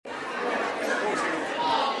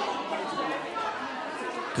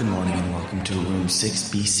Good morning and welcome to Room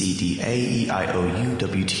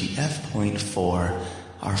 6BCDAEIOUWTF.4.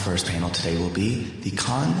 Our first panel today will be the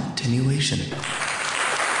Con-Tinuation.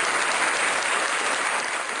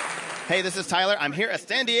 Hey, this is Tyler. I'm here at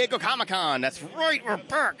San Diego Comic-Con. That's right, we're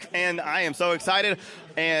back. And I am so excited.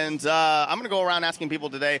 And I'm going to go around asking people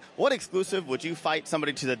today, what exclusive would you fight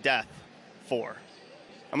somebody to the death for?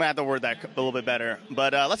 I'm going to have to word that a little bit better.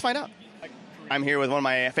 But let's find out. I'm here with one of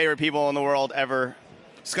my favorite people in the world ever.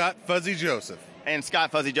 Scott Fuzzy Joseph. And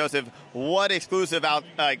Scott Fuzzy Joseph, what exclusive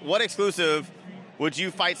would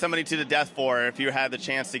you fight somebody to the death for if you had the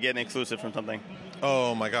chance to get an exclusive from something?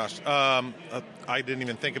 Oh my gosh. I didn't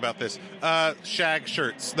even think about this. Shag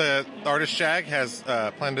shirts. The artist Shag has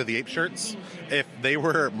Planet of the Apes shirts. If they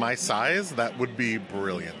were my size, that would be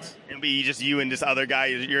brilliant. It would be just you and this other guy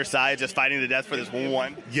your size just fighting to the death for this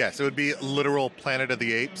one? Yes, it would be literal Planet of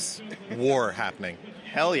the Apes war happening.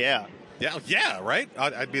 Hell yeah. Yeah, right?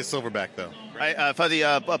 I'd be a silverback, though. Right, Fuzzy,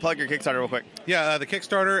 plug your Kickstarter real quick. Yeah, the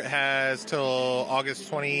Kickstarter has till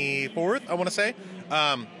August 24th, I want to say.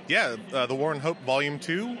 The War and Hope Volume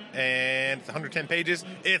 2, and it's 110 pages.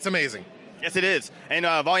 It's amazing. Yes, it is. And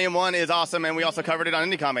Volume 1 is awesome, and we also covered it on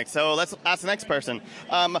Indie Comics. So let's ask the next person.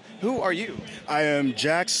 Who are you? I am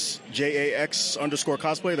Jax,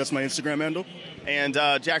 JAX_cosplay. That's my Instagram handle. And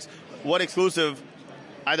Jax, what exclusive,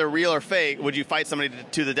 either real or fake, would you fight somebody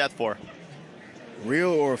to the death for?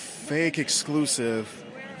 Real or fake exclusive?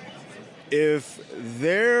 If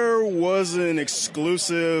there was an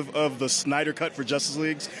exclusive of the Snyder Cut for Justice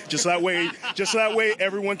League, just that way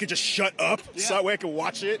everyone could just shut up, so that way I can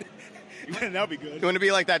watch it. That'd be good. You want to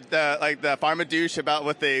be like that, like the Pharma douche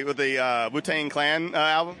with the Wu-Tang Clan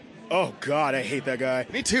album? Oh God, I hate that guy.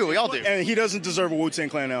 Me too. We all do. And he doesn't deserve a Wu-Tang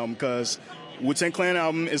Clan album because Wu-Tang Clan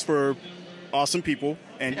album is for awesome people,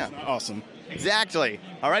 and he's not awesome. Exactly.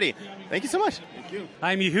 Alrighty. Thank you so much. Thank you.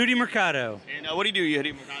 I'm Yehudi Mercado. And what do you do,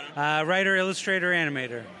 Yehudi Mercado? Writer, illustrator,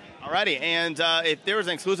 animator. Alrighty. And if there was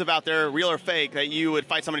an exclusive out there, real or fake, that you would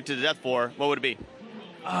fight somebody to the death for, what would it be?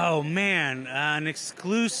 Oh, man. An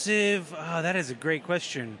exclusive. Oh, that is a great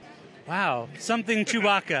question. Wow. Something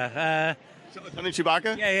Chewbacca. Something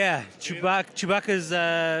Chewbacca? Yeah. Chewbacca's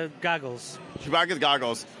goggles. Chewbacca's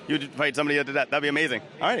goggles. You would fight somebody to death. That'd be amazing.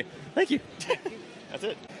 Alrighty. Thank you. That's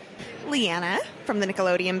it. Leanna from the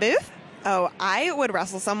Nickelodeon booth. Oh, I would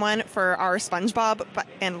wrestle someone for our SpongeBob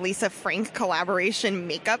and Lisa Frank collaboration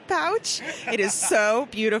makeup pouch. It is so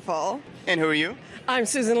beautiful. And who are you? I'm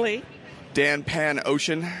Susan Lee. Dan Pan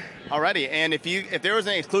Ocean. Alrighty, and if there was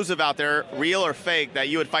an exclusive out there, real or fake, that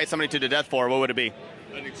you would fight somebody to the death for, what would it be?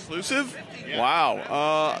 An exclusive? Yeah.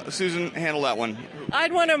 Wow. Susan, handle that one.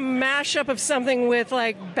 I'd want a mashup of something with,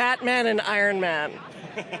 like, Batman and Iron Man.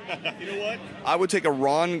 You know what? I would take a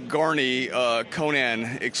Ron Garney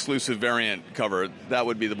Conan exclusive variant cover. That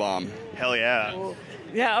would be the bomb. Hell yeah. Cool.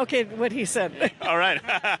 Yeah, okay, what he said. All right.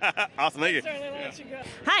 Awesome, thank you.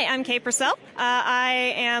 Hi, I'm Kate Purcell.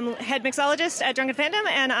 I am head mixologist at Drunken Fandom,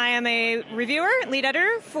 and I am a reviewer, lead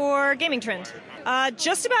editor for Gaming Trend.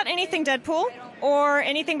 Just about anything Deadpool or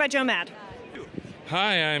anything by Joe Mad.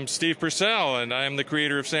 Hi, I'm Steve Purcell, and I am the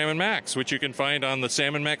creator of Sam & Max, which you can find on the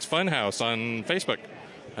Sam & Max Funhouse on Facebook.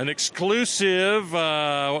 An exclusive,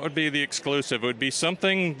 what would be the exclusive? It would be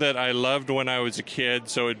something that I loved when I was a kid,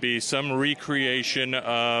 so it would be some recreation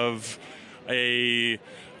of a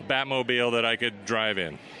Batmobile that I could drive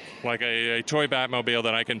in. Like a toy Batmobile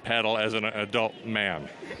that I can pedal as an adult man.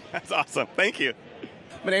 That's awesome. Thank you.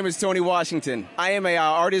 My name is Tony Washington. I am an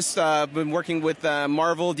artist. I've been working with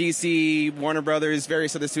Marvel, DC, Warner Brothers,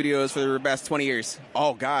 various other studios for the past 20 years.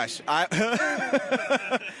 Oh, gosh.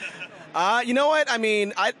 You know what? I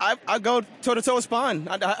mean, I'd go toe-to-toe with Spawn.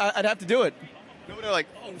 I'd have to do it. Like,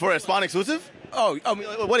 for a Spawn exclusive?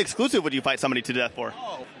 What exclusive would you fight somebody to death for?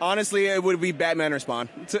 Honestly, it would be Batman or Spawn.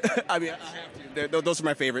 I mean, I have to. Those are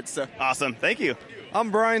my favorites. So. Awesome. Thank you.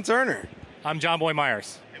 I'm Brian Turner. I'm John Boy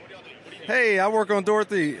Myers. Hey, I work on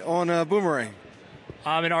Dorothy on Boomerang.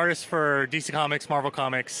 I'm an artist for DC Comics, Marvel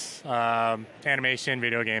Comics, animation,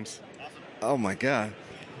 video games. Oh my God.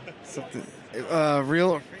 Something real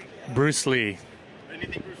or fake? Bruce Lee.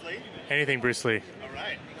 Anything Bruce Lee? Anything Bruce Lee.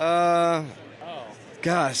 All right.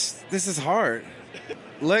 Gosh, this is hard.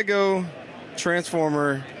 Lego,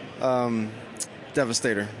 Transformer,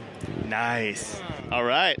 Devastator. Nice. All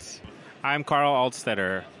right. I'm Carl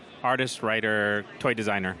Altstetter, artist, writer, toy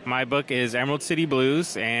designer. My book is Emerald City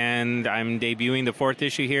Blues, and I'm debuting the 4th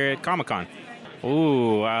issue here at Comic-Con.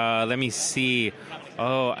 Ooh, let me see.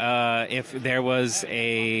 If there was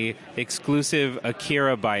a exclusive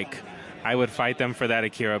Akira bike, I would fight them for that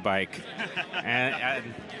Akira bike. and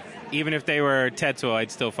even if they were Tetsuo,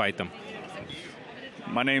 I'd still fight them.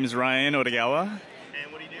 My name's Ryan Odegawa.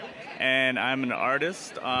 And what do you do? And I'm an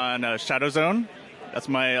artist on Shadow Zone. That's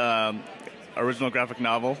my original graphic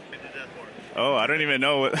novel. Oh, I don't even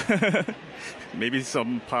know. Maybe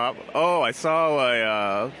some pop. Oh, I saw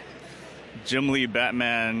a Jim Lee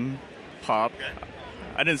Batman pop.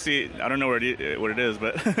 I didn't see it. I don't know what it is,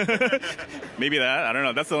 but maybe that. I don't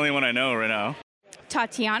know. That's the only one I know right now.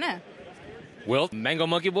 Tatiana. Will, Mango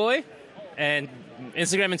Monkey Boy, and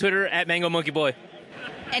Instagram and Twitter at Mango Monkey Boy.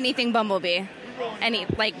 Anything Bumblebee.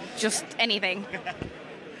 Just anything.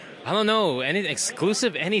 I don't know, any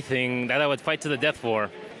exclusive anything that I would fight to the death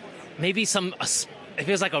for. Maybe it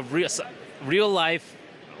feels like a real life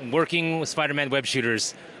working with Spider-Man web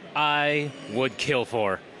shooters I would kill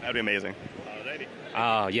for. That'd be amazing.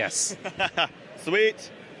 Yes.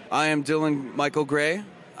 Sweet. I am Dylan Michael Gray.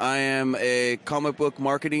 I am a comic book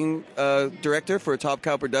marketing director for Top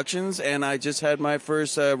Cow Productions, and I just had my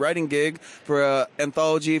first writing gig for an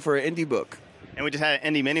anthology for an indie book. And we just had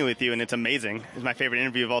an indie mini with you, and it's amazing. It's my favorite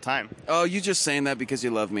interview of all time. Oh, you just saying that because you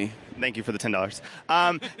love me. Thank you for the $10.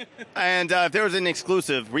 And if there was an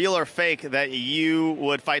exclusive, real or fake, that you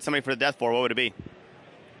would fight somebody for the death for, what would it be?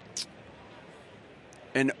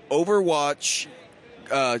 An Overwatch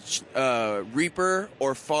Reaper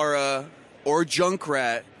or Pharah or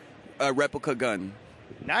Junkrat replica gun.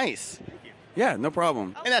 Nice. Yeah, no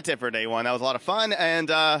problem. And that's it for day one. That was a lot of fun, and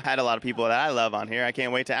had a lot of people that I love on here. I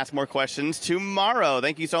can't wait to ask more questions tomorrow.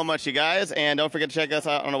 Thank you so much, you guys. And don't forget to check us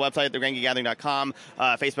out on our website, thegrandgeekgathering.com,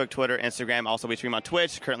 Facebook, Twitter, Instagram. Also, we stream on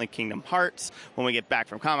Twitch, currently Kingdom Hearts, when we get back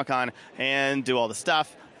from Comic-Con, and do all the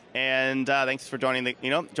stuff. And thanks for joining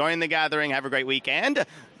the gathering. Have a great week, and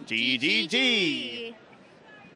GGG.